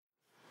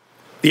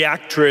The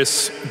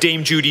actress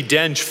Dame Judi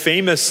Dench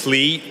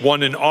famously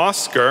won an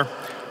Oscar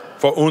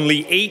for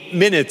only 8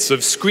 minutes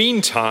of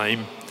screen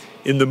time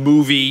in the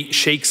movie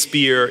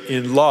Shakespeare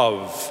in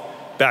Love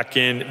back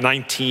in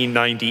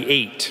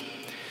 1998.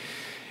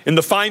 In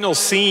the final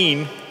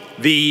scene,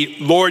 the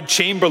Lord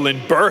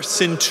Chamberlain bursts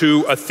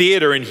into a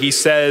theater and he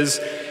says,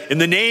 "In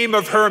the name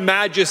of Her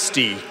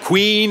Majesty,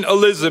 Queen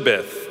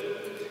Elizabeth,"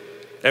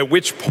 at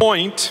which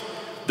point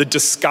the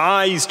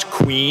disguised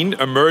queen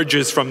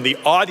emerges from the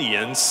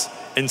audience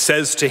and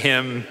says to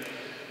him,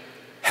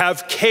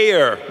 "Have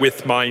care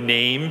with my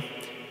name,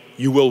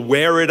 you will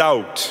wear it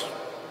out."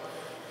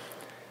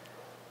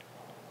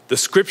 The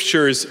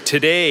scriptures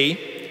today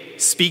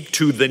speak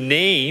to the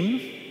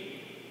name,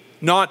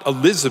 not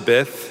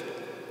Elizabeth,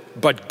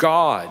 but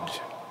God,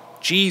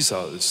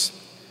 Jesus.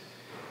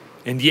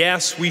 And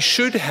yes, we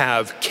should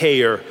have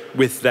care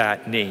with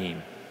that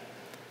name.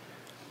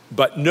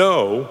 But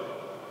no,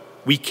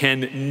 we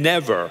can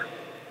never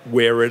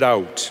wear it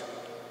out.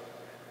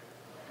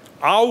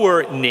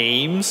 Our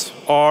names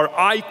are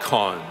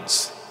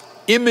icons,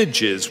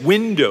 images,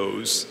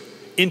 windows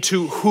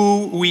into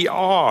who we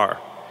are.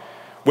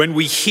 When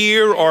we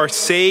hear or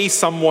say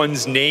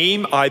someone's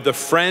name, either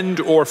friend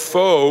or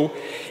foe,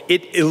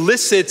 it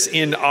elicits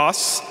in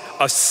us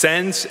a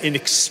sense, an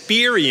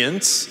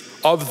experience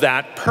of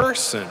that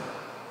person.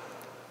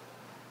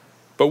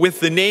 But with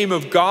the name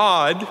of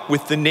God,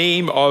 with the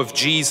name of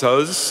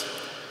Jesus,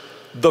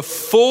 the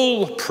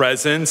full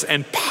presence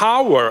and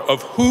power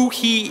of who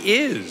he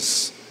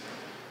is,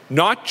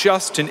 not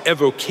just an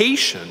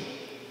evocation,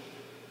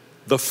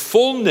 the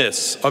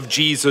fullness of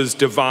Jesus'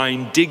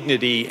 divine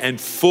dignity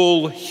and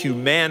full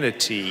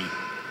humanity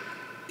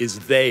is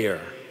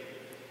there.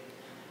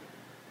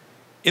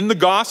 In the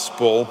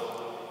gospel,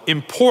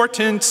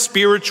 important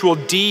spiritual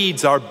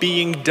deeds are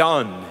being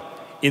done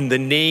in the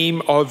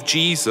name of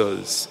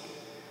Jesus.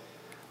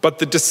 But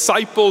the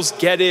disciples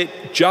get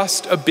it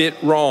just a bit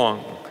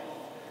wrong.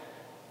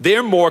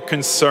 They're more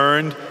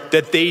concerned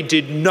that they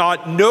did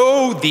not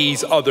know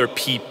these other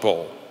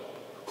people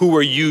who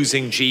were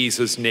using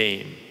Jesus'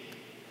 name,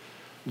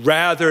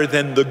 rather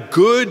than the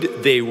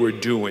good they were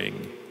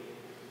doing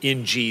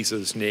in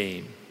Jesus'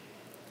 name.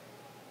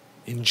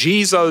 In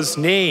Jesus'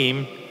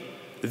 name,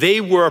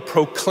 they were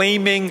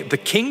proclaiming the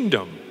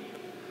kingdom.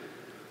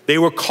 They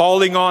were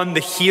calling on the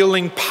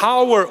healing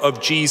power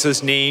of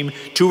Jesus' name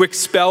to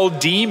expel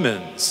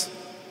demons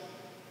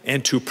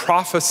and to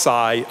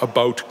prophesy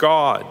about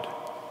God.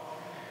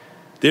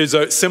 There's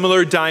a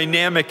similar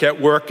dynamic at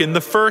work in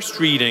the first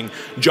reading.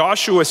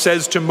 Joshua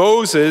says to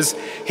Moses,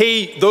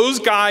 "Hey, those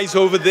guys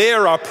over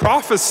there are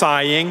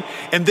prophesying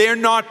and they're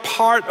not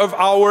part of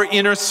our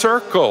inner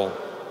circle."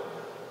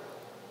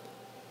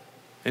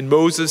 And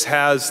Moses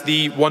has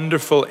the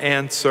wonderful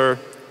answer,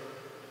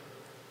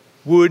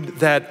 "Would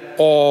that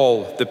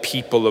all the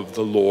people of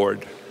the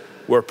Lord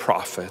were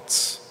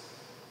prophets.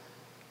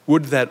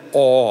 Would that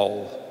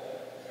all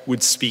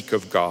would speak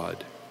of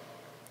God."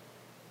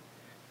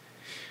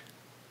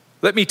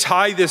 Let me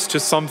tie this to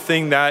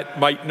something that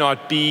might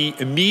not be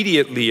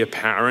immediately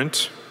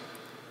apparent.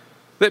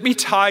 Let me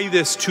tie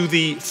this to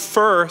the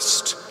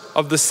first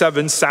of the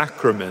 7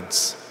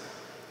 sacraments,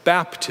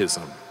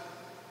 baptism.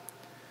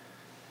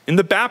 In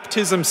the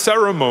baptism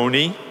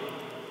ceremony,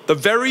 the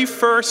very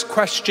first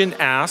question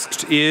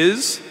asked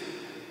is,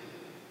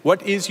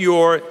 "What is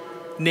your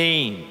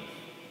name?"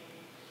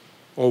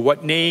 Or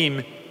 "What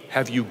name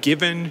have you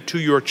given to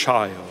your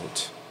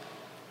child?"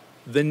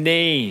 The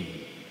name,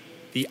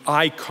 the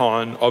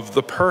icon of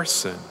the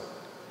person.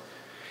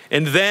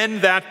 And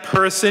then that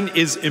person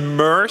is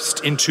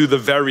immersed into the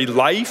very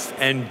life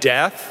and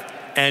death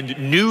and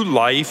new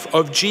life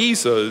of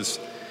Jesus,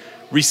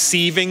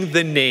 receiving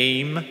the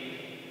name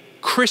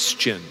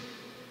Christian,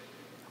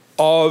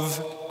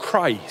 of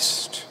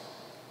Christ.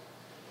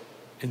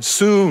 And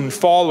soon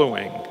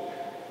following,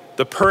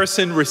 the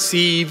person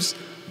receives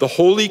the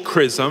Holy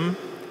Chrism,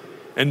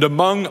 and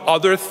among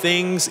other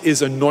things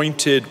is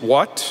anointed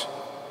what?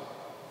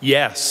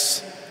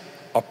 Yes,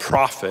 a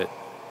prophet.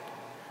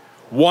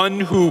 One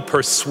who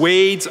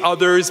persuades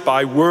others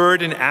by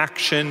word and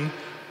action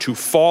to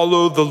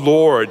follow the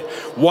Lord.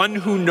 One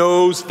who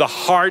knows the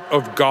heart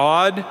of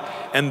God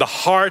and the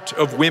heart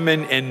of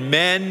women and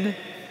men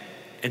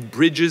and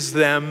bridges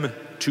them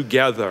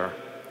together.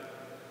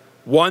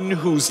 One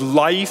whose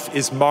life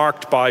is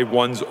marked by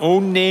one's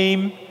own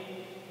name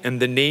and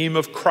the name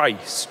of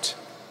Christ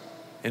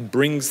and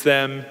brings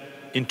them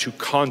into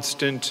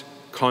constant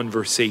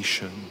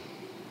conversation.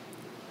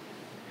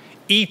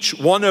 Each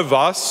one of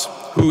us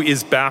who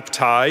is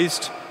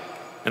baptized,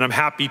 and I'm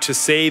happy to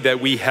say that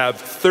we have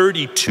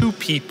 32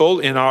 people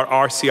in our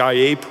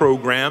RCIA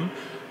program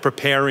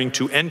preparing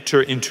to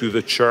enter into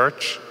the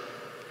church,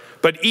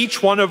 but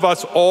each one of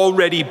us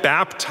already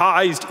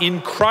baptized in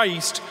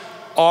Christ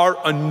are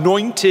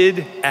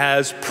anointed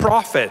as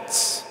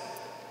prophets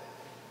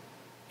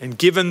and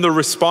given the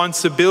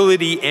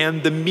responsibility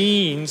and the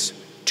means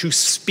to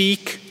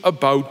speak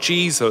about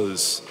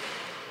Jesus.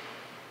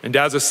 And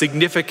as a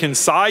significant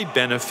side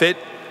benefit,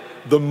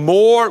 the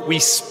more we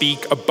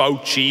speak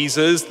about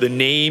Jesus, the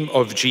name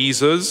of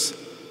Jesus,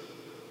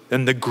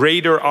 then the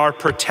greater our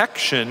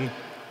protection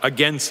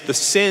against the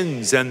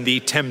sins and the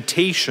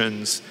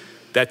temptations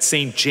that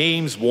St.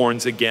 James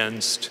warns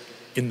against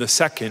in the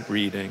second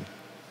reading.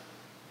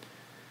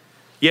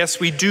 Yes,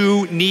 we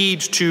do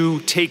need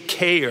to take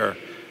care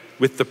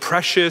with the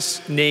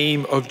precious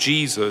name of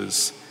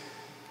Jesus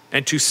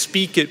and to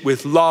speak it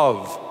with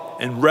love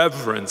and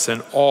reverence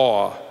and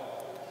awe.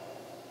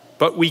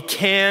 But we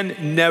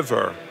can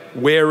never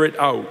wear it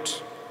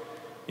out.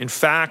 In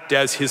fact,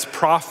 as his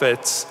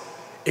prophets,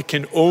 it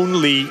can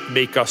only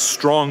make us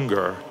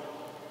stronger.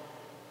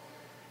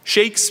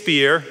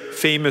 Shakespeare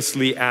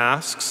famously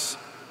asks,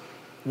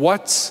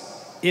 "What's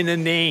in a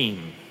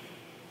name?"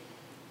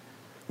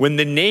 When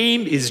the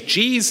name is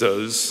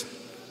Jesus,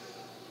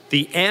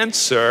 the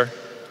answer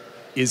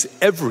is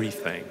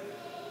everything.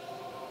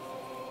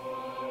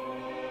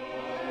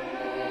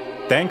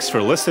 Thanks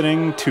for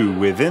listening to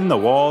Within the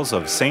Walls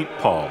of St.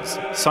 Paul's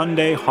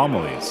Sunday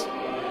Homilies.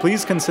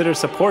 Please consider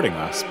supporting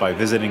us by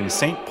visiting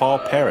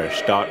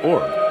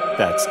stpaulparish.org.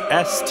 That's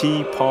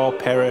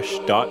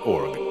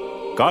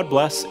stpaulparish.org. God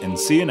bless and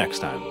see you next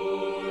time.